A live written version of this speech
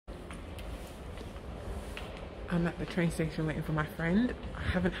I'm at the train station waiting for my friend. I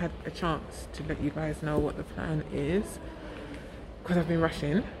haven't had a chance to let you guys know what the plan is because I've been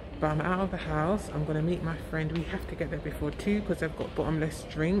rushing, but I'm out of the house. I'm gonna meet my friend. We have to get there before 2 because they've got bottomless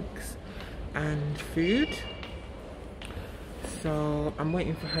drinks and food. So I'm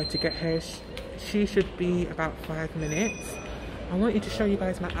waiting for her to get here. She should be about 5 minutes. I wanted to show you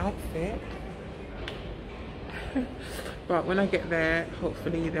guys my outfit. But when I get there,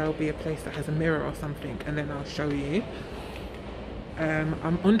 hopefully there'll be a place that has a mirror or something, and then I'll show you.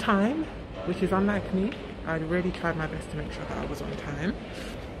 I'm on time, which is unlike me. I really tried my best to make sure that I was on time.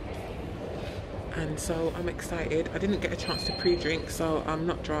 And so I'm excited. I didn't get a chance to pre-drink, so I'm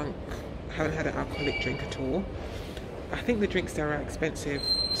not drunk. I haven't had an alcoholic drink at all. I think the drinks there are expensive,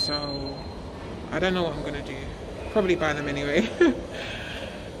 so I don't know what I'm gonna do. Probably buy them anyway.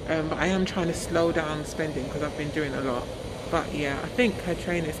 But I am trying to slow down spending because I've been doing a lot. But yeah, I think her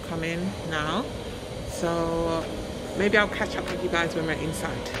train is coming now, so maybe I'll catch up with you guys when we're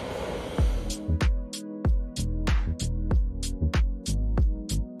inside.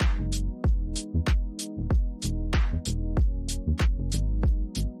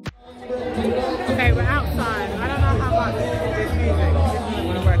 Okay, we're outside. I don't know how much this music isn't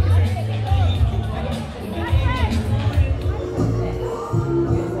going to work, is it?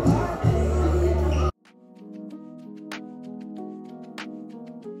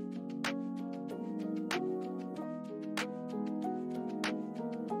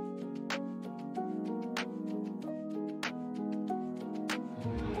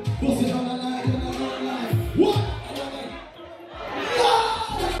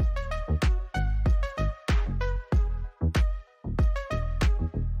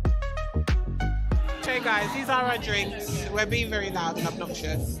 Okay guys, these are our drinks. We're being very loud and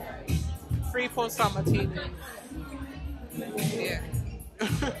obnoxious. 3 Portsmouth martinis. Yeah.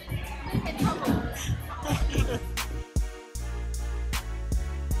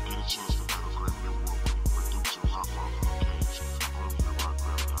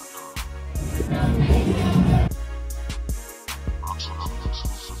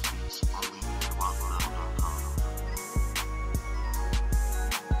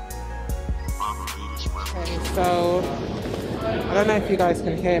 Okay, so I don't know if you guys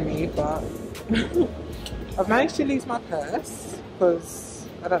can hear me, but I've managed to lose my purse because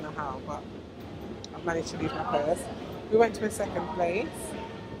I don't know how, but I've managed to lose my purse. We went to a second place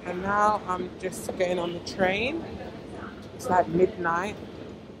and now I'm just getting on the train. It's like midnight,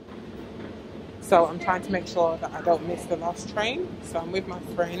 so I'm trying to make sure that I don't miss the last train. So I'm with my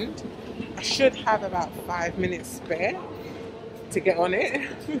friend. I should have about 5 minutes spare to get on it.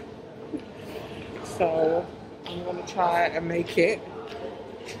 So I'm gonna try and make it.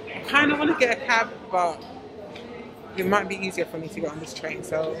 I kind of want to get a cab, but it might be easier for me to get on this train.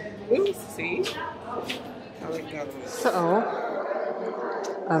 So we'll see how it goes. So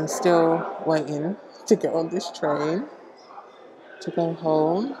I'm still waiting to get on this train to go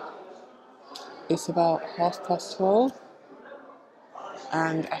home. It's about 12:30,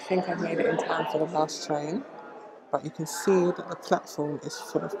 and I think I've made it in time for the last train. But you can see that the platform is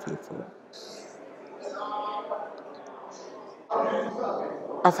full of people.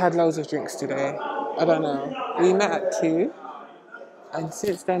 I've had loads of drinks today. I don't know. We met at 2, and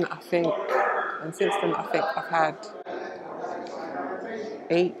since then I think I've had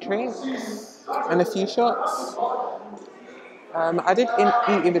 8 drinks and a few shots. I did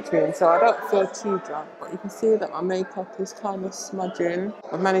eat in between, so I don't feel too drunk, but you can see that my makeup is kind of smudging.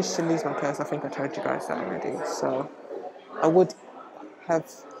 I've managed to lose my purse. I think I told you guys that already. So I would have,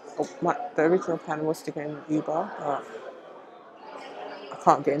 the original plan was to get in an Uber, but I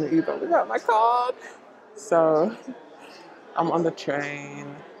can't get in an Uber without my card. So I'm on the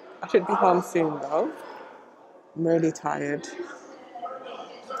train. I should be home soon though. I'm really tired.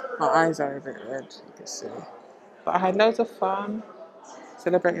 My eyes are a bit red, you can see. But I had loads of fun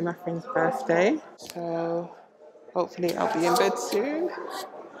celebrating my friend's birthday. So hopefully I'll be in bed soon.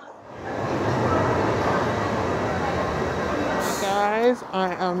 Guys,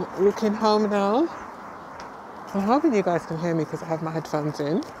 I am walking home now. I'm hoping you guys can hear me because I have my headphones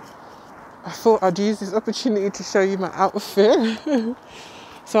in. I thought I'd use this opportunity to show you my outfit.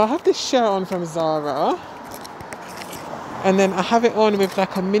 So I have this shirt on from Zara. And then I have it on with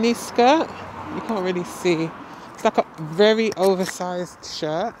like a mini skirt. You can't really see. It's like a very oversized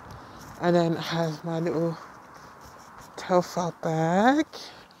shirt. And then I have my little Telfar bag.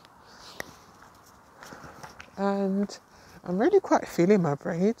 And I'm really quite feeling my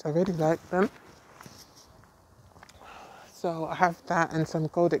braids. I really like them. So I have that and some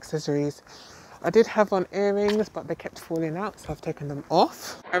gold accessories. I did have on earrings, but they kept falling out, so I've taken them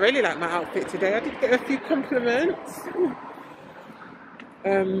off. I really like my outfit today. I did get a few compliments.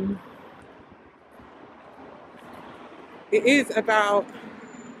 It is about,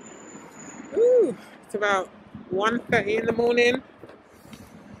 it's about 1:30 in the morning.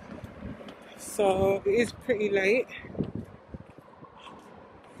 So it is pretty late.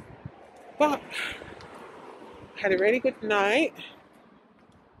 But I had a really good night.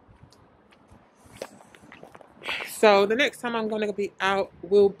 So the next time I'm going to be out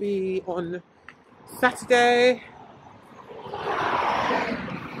will be on Saturday.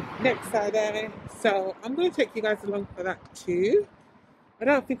 Next Saturday. So I'm going to take you guys along for that too. I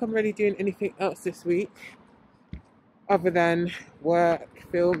don't think I'm really doing anything else this week other than work,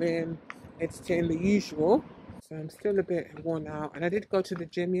 filming, editing, the usual. So I'm still a bit worn out. And I did go to the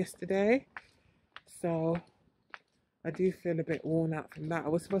gym yesterday. So I do feel a bit worn out from that. I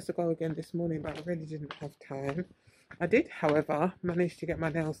was supposed to go again this morning, but I really didn't have time. I did, however, manage to get my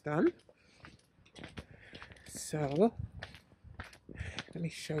nails done. So let me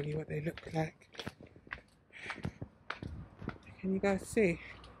show you what they look like. Can you guys see?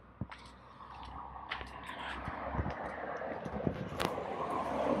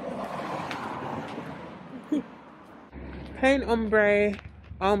 Plain ombre,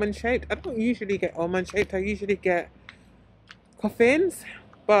 almond shaped. I don't usually get almond shaped. I usually get coffins,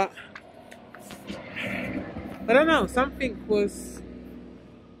 but I don't know, something was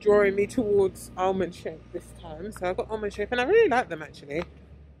drawing me towards almond shape this time, so I got almond shape and I really like them actually.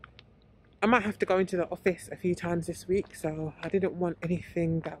 I might have to go into the office a few times this week, so I didn't want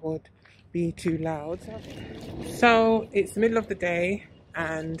anything that would be too loud. So it's the middle of the day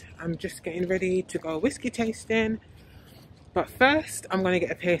and I'm just getting ready to go whiskey tasting, but first I'm going to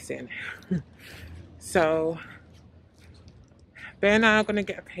get a piercing. So Bear and I are going to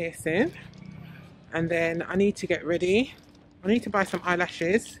get a piercing, and then I need to get ready. I need to buy some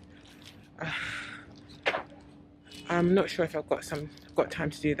eyelashes. I'm not sure if I've got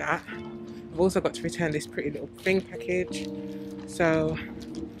time to do that. I've also got to return this pretty little thing package. So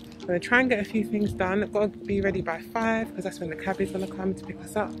I'm going to try and get a few things done. I've got to be ready by 5 because that's when the cab is going to come to pick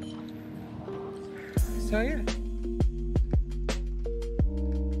us up. So yeah.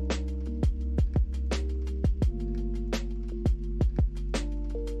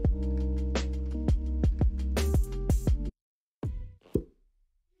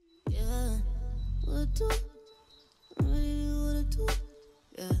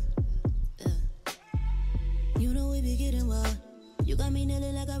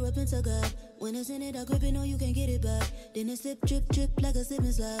 When it's in it, I grip it, no, you can't get it back. Then it slip, drip, drip like a slip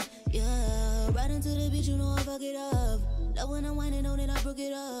and slide. Yeah, right into the beach, you know I fuck it up. Love when I'm whining on it, I broke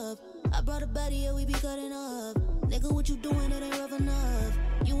it up. I brought a body, yeah, we be cutting up. Nigga, what you doing, it ain't rough enough.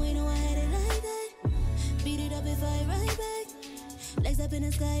 You ain't know I had it like that. Beat it up if I right back. Legs up in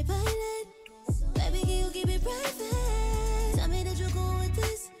the sky, pilot. Baby, can you keep it private? Tell me that you're cool with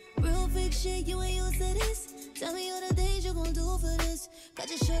this. Real fake shit, you ain't used to this. Tell me all the things you gon' do for this. Got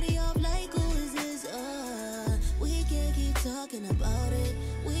your shorty off like, who is this? We can't keep talking about it.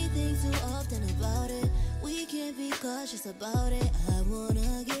 We think too often about it. We can't be cautious about it. I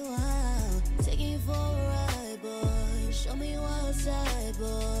wanna get wild. Taking you for a ride, boy. Show me you outside,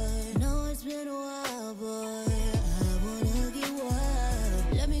 boy. Know it's been a while, boy. I wanna get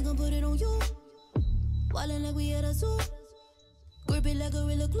wild. Let me come put it on you. Wildin' like we at a zoo. Grip it like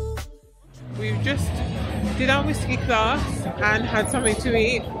Gorilla Glue. We've just did our whiskey class and had something to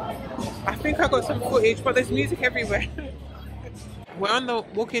eat. I think I got some footage, but there's music everywhere. We're on the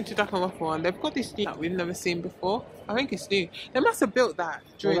walk into Duck and Waffle and they've got this new that we've never seen before. I think it's new. They must have built that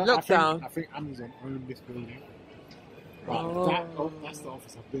during lockdown. I think Amazon owned this building. But that's the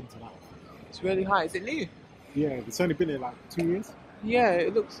office I've been to. That it's really high. Is it new? Yeah, it's only been there like 2 years. Yeah,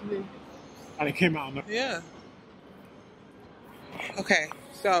 it looks new. And it came out on the... Yeah. Okay,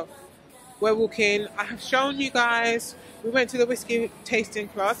 so we're walking. I have shown you guys. We went to the whiskey tasting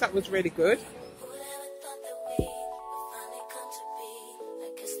class. That was really good.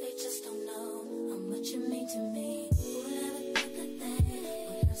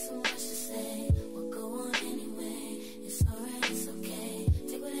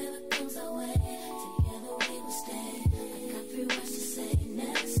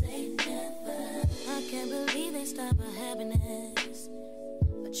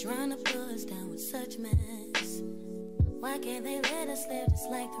 Trying to pull us down with such mess. Why can't they let us live just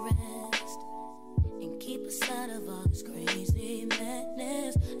like the rest and keep us out of all this crazy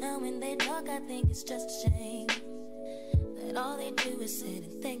madness? And when they talk, I think it's just a shame that all they do is sit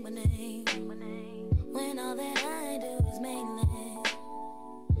and think my name, when all that I do is maintenance.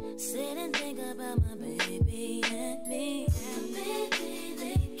 Sit and think about my baby and me. And baby,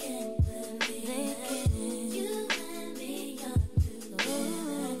 they can't believe it. You and me are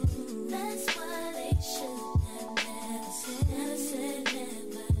together. That's why they should have never said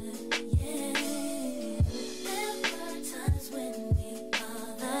never. Yeah. There were times when we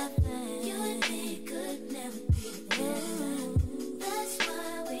all the things. You and me could never be together. That's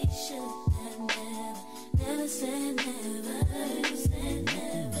why we should have never said never. Said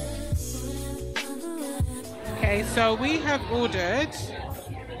never. Okay, so we have ordered,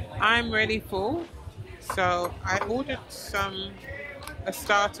 I'm ready full, so I ordered a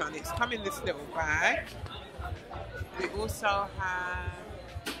starter and it's come in this little bag. We also have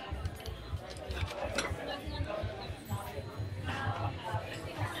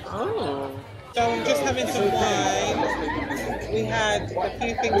so I'm just having some wine. We had a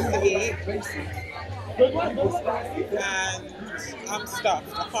few things to eat and I'm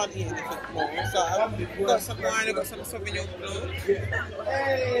stuffed. I can't eat anything more. So I've got some wine, I've got some Sauvignon Blanc.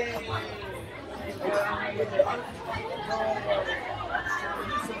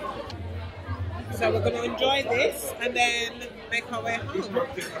 So we're going to enjoy this and then make our way home.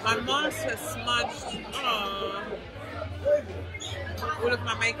 My mask has smudged all of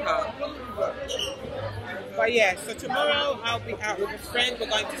my makeup. But yeah, so tomorrow I'll be out with a friend. We're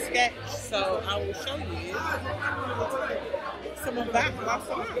going to sketch, so I will show you some of that whilst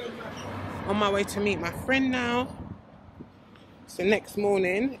I'm out. On my way to meet my friend now. It's the next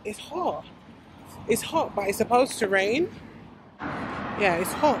morning. It's hot. It's hot, but it's supposed to rain. Yeah,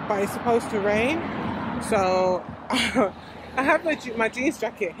 it's hot, but it's supposed to rain. So I have my jeans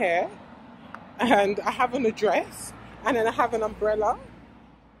jacket here, and I have on a dress, and then I have an umbrella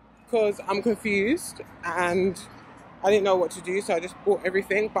because I'm confused and I didn't know what to do, so I just bought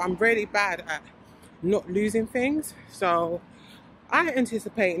everything. But I'm really bad at not losing things, so I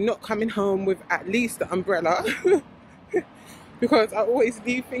anticipate not coming home with at least the umbrella because I always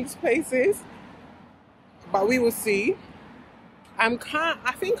leave things places. But we will see. I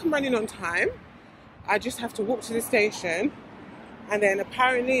think I'm running on time. I just have to walk to the station, and then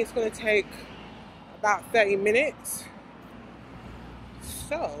apparently it's going to take about 30 minutes.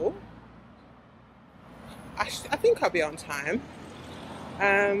 So I think I'll be on time.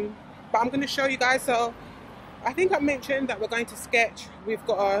 But I'm going to show you guys. So I think I mentioned that we're going to sketch. We've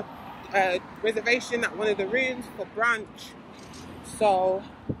got a reservation at one of the rooms for brunch. So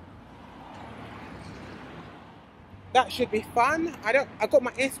that should be fun. I got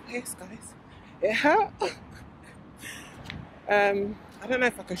my earpiece, guys. It hurt. I don't know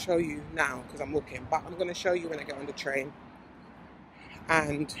if I can show you now because I'm walking, but I'm going to show you when I get on the train.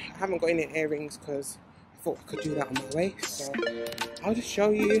 And I haven't got any earrings because I thought I could do that on my way. So I'll just show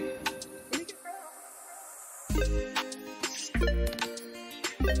you.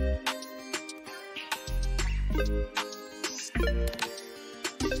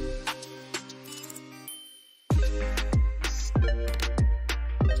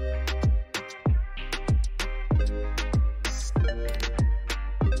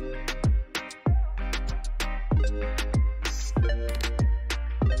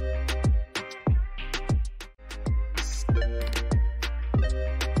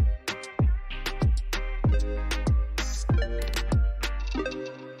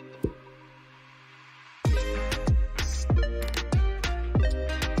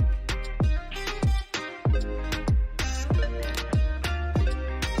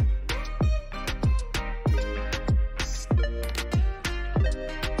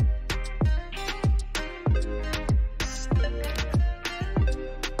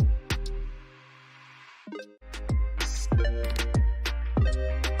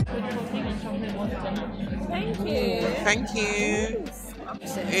 Thank you.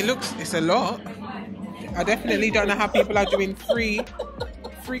 It's a lot. I definitely don't know how people are doing free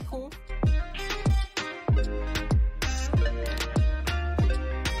course.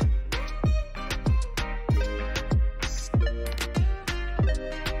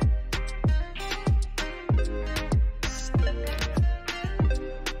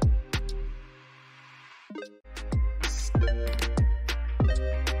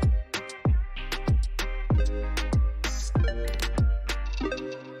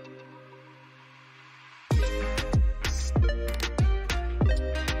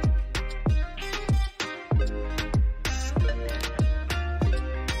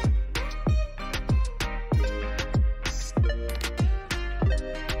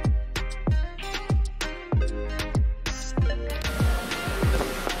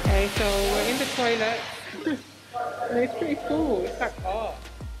 So we're in the toilet and it's pretty cool. It's like art.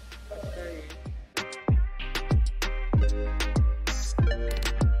 That's great.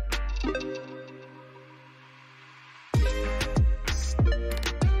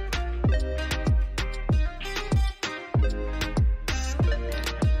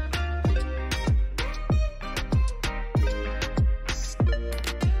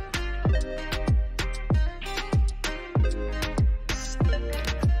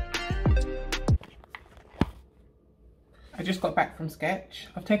 just got back from sketch.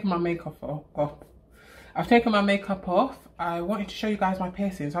 I've taken my makeup off. I've taken my makeup off. I wanted to show you guys my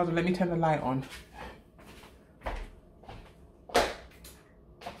piercings. Hold on, let me turn the light on.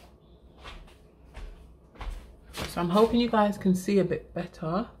 So I'm hoping you guys can see a bit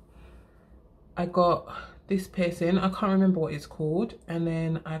better. I got this piercing. I can't remember what it's called. And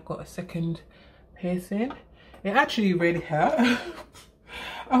then I got a second piercing. It actually really hurt.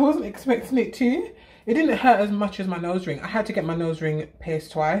 I wasn't expecting it to. It didn't hurt as much as my nose ring. I had to get my nose ring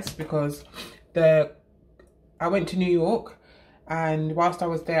pierced twice because I went to New York, and whilst I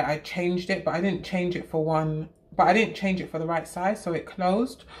was there I changed it, but I didn't change it for the right size, so it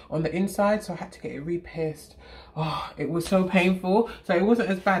closed on the inside, so I had to get it re-pierced. Oh, it was so painful. So it wasn't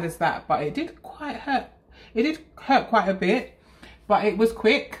as bad as that, but it did quite hurt. It did hurt quite a bit, but it was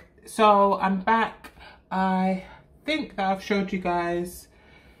quick. So I'm back. I think that I've showed you guys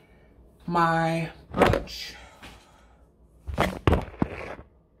my brunch. I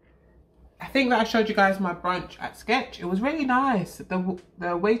think that I showed you guys my brunch at Sketch. It was really nice. The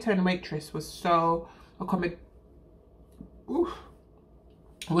waiter and waitress was so accommodating.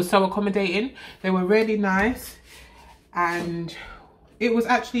 They were really nice, and it was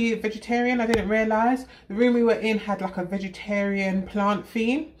actually vegetarian. I didn't realise. The room we were in had like a vegetarian plant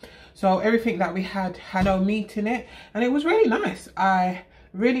theme, so everything that we had no meat in it, and it was really nice. I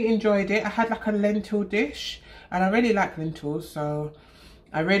really enjoyed it. I had like a lentil dish, and I really like lentils, so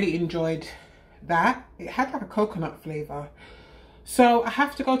I really enjoyed that. It had like a coconut flavour. So I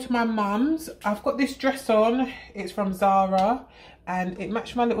have to go to my mum's. I've got this dress on. It's from Zara, and it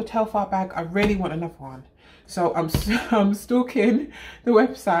matched my little Telfar bag. I really want another one. So I'm stalking the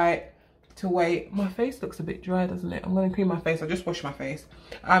website to wait. My face looks a bit dry, doesn't it? I'm going to cream my face. I just washed my face.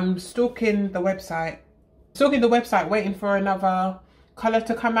 I'm stalking the website. Waiting for another colour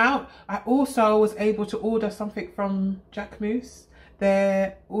to come out. I also was able to order something from JACUZZI.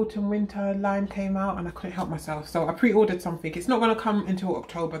 Their autumn winter line came out and I couldn't help myself, so I pre-ordered something. It's not going to come until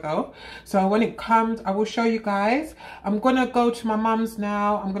October though, so when it comes I will show you guys. I'm gonna go to my mum's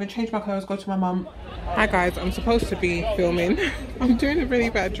now. I'm gonna change my clothes, go to my mum. Hi guys, I'm supposed to be filming. I'm doing a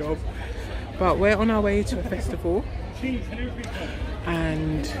really bad job, but we're on our way to a festival,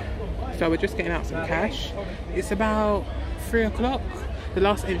 and so we're just getting out some cash. It's about 3 o'clock. The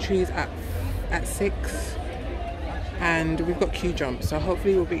last entry is at 6. And we've got queue jump, so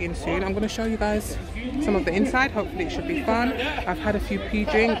hopefully we'll be in soon. I'm going to show you guys some of the inside. Hopefully it should be fun. I've had a few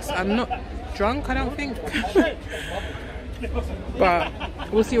pre-drinks. I'm not drunk, I don't think. But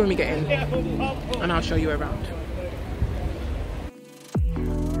we'll see when we get in, and I'll show you around.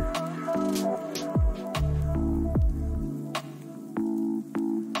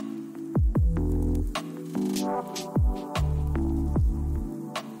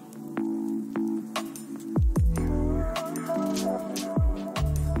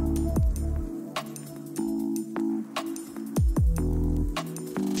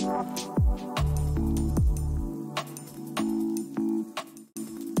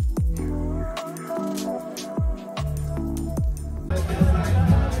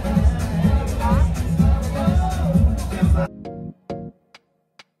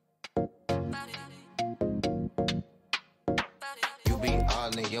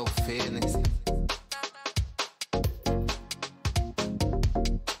 Your feelings.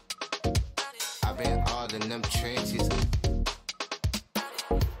 I've been all in them trenches.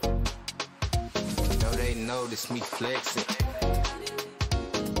 Know they notice me flexing.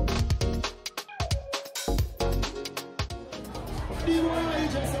 We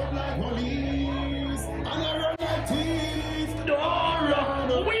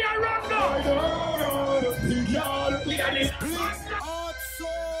are rock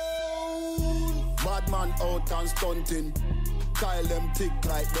Bad man out and stunting. Kyle them thick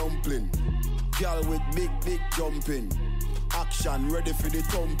like dumpling. Girl with big jumping. Action ready for the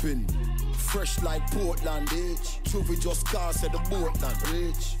thumping. Fresh like Portland, bitch. Truth just cast at the Portland,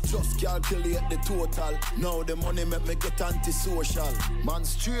 bitch. Just calculate the total. Now the money make me get antisocial. Man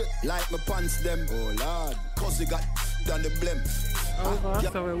straight like my pants them. Oh lord, cause he got done the blem.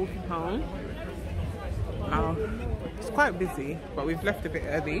 So we're walking home. It's quite busy, but we've left a bit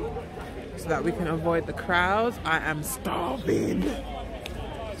early so that we can avoid the crowds. I am starving.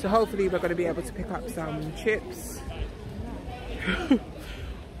 So hopefully we're going to be able to pick up some chips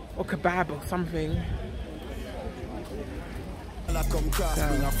or kebab or something.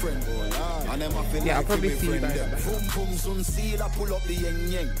 Yeah, I'll probably see you guys at that.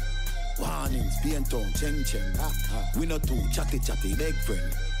 Warnings, being tongue, cheng cheng. We not too chatty, big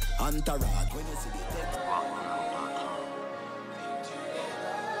friend. Antarad, when you see the